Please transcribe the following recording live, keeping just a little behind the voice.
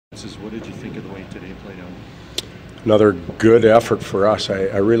chances. What did you think of the way today played out? Another good effort for us.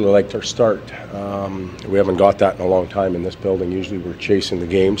 I really liked our start. We haven't got that in a long time in this building. Usually we're chasing the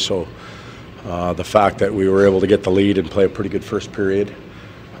game, so the fact that we were able to get the lead and play a pretty good first period,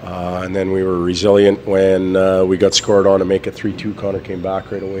 and then we were resilient when we got scored on to make it 3-2. Connor came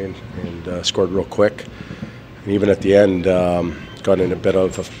back right away and scored real quick. And even at the end, got in a bit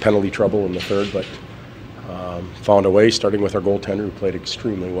of penalty trouble in the third, but found a way, starting with our goaltender who played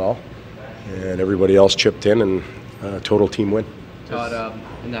extremely well, and everybody else chipped in, and total team win. Todd,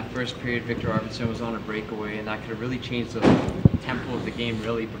 in that first period, Victor Arvidsson was on a breakaway, and that could have really changed the tempo of the game,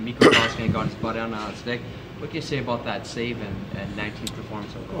 really. But Mikko Koskinen got his butt down on his stick. What can you say about that save and 19th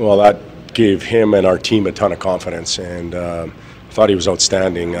performance overall? Well, that gave him and our team a ton of confidence, and I thought he was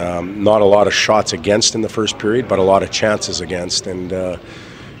outstanding. Not a lot of shots against in the first period, but a lot of chances against, and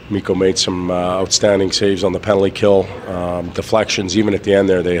Mikko made some outstanding saves on the penalty kill, deflections. Even at the end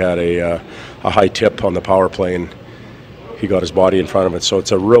there, they had a high tip on the power play, and he got his body in front of it. So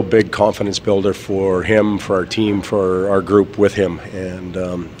it's a real big confidence builder for him, for our team, for our group with him, and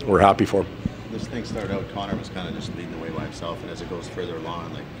we're happy for him. This thing started out, Connor was kind of just leading the way by himself, and as it goes further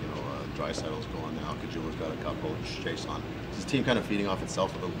along, like, Draisaitl's going now, Kajula's got a couple, Chase on. Is this team kind of feeding off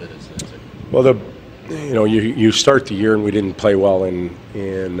itself a little bit? Well, you start the year and we didn't play well in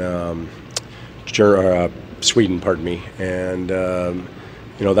Sweden, pardon me, and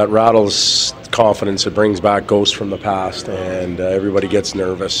that rattles confidence. It brings back ghosts from the past, and everybody gets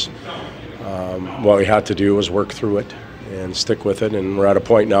nervous. What we had to do was work through it and stick with it, and we're at a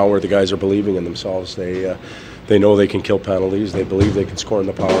point now where the guys are believing in themselves. They know they can kill penalties. They believe they can score in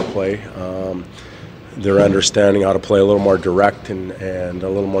the power play. They're understanding how to play a little more direct and a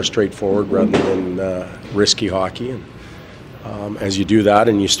little more straightforward rather than risky hockey. And as you do that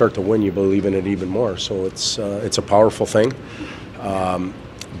and you start to win, you believe in it even more. So it's a powerful thing.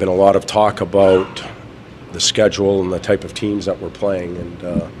 Been a lot of talk about the schedule and the type of teams that we're playing,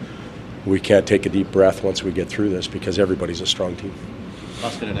 and we can't take a deep breath once we get through this because everybody's a strong team.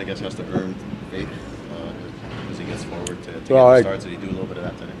 Koskinen, I guess, has to earn faith as he gets forward to get the starts. Did he do a little bit of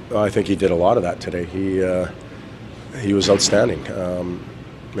that today? I think he did a lot of that today. He was outstanding.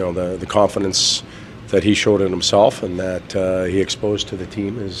 The confidence that he showed in himself and that he exposed to the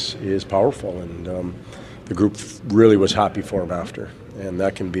team is powerful, and the group really was happy for him after, and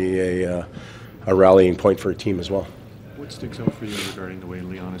that can be a rallying point for a team as well. What sticks out for you regarding the way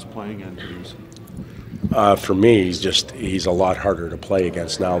Leon is playing and producing? For me, he's a lot harder to play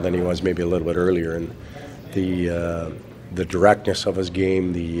against now than he was maybe a little bit earlier, and the directness of his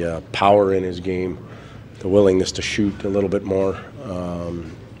game, the power in his game, the willingness to shoot a little bit more.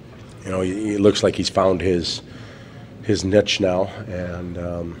 It looks like he's found his niche now, and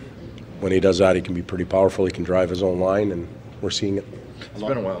when he does that, he can be pretty powerful. He can drive his own line, and we're seeing it. It's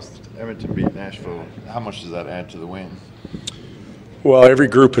been a while since Edmonton beat Nashville. How much does that add to the win? Well, every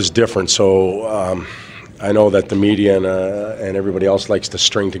group is different, so I know that the media and everybody else likes to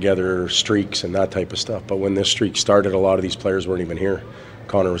string together streaks and that type of stuff, but when this streak started, a lot of these players weren't even here.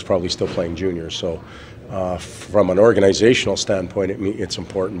 Connor was probably still playing junior, so from an organizational standpoint, it's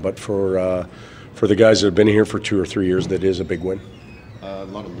important, but for the guys that have been here for 2 or 3 years, that is a big win. A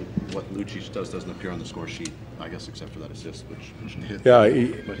lot of what Lucic does doesn't appear on the score sheet, I guess, except for that assist, which yeah,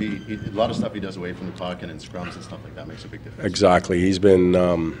 but he a lot of stuff he does away from the puck and in scrums and stuff like that makes a big difference. Exactly. He's been,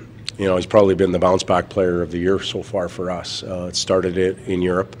 he's probably been the bounce back player of the year so far for us. It started in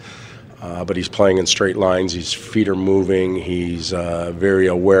Europe, but he's playing in straight lines. His feet are moving. He's very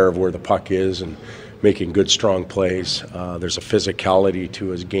aware of where the puck is and making good, strong plays. There's a physicality to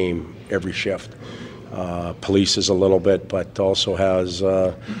his game every shift. Polices a little bit, but also has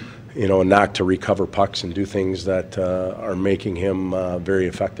a knack to recover pucks and do things that are making him a very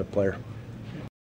effective player.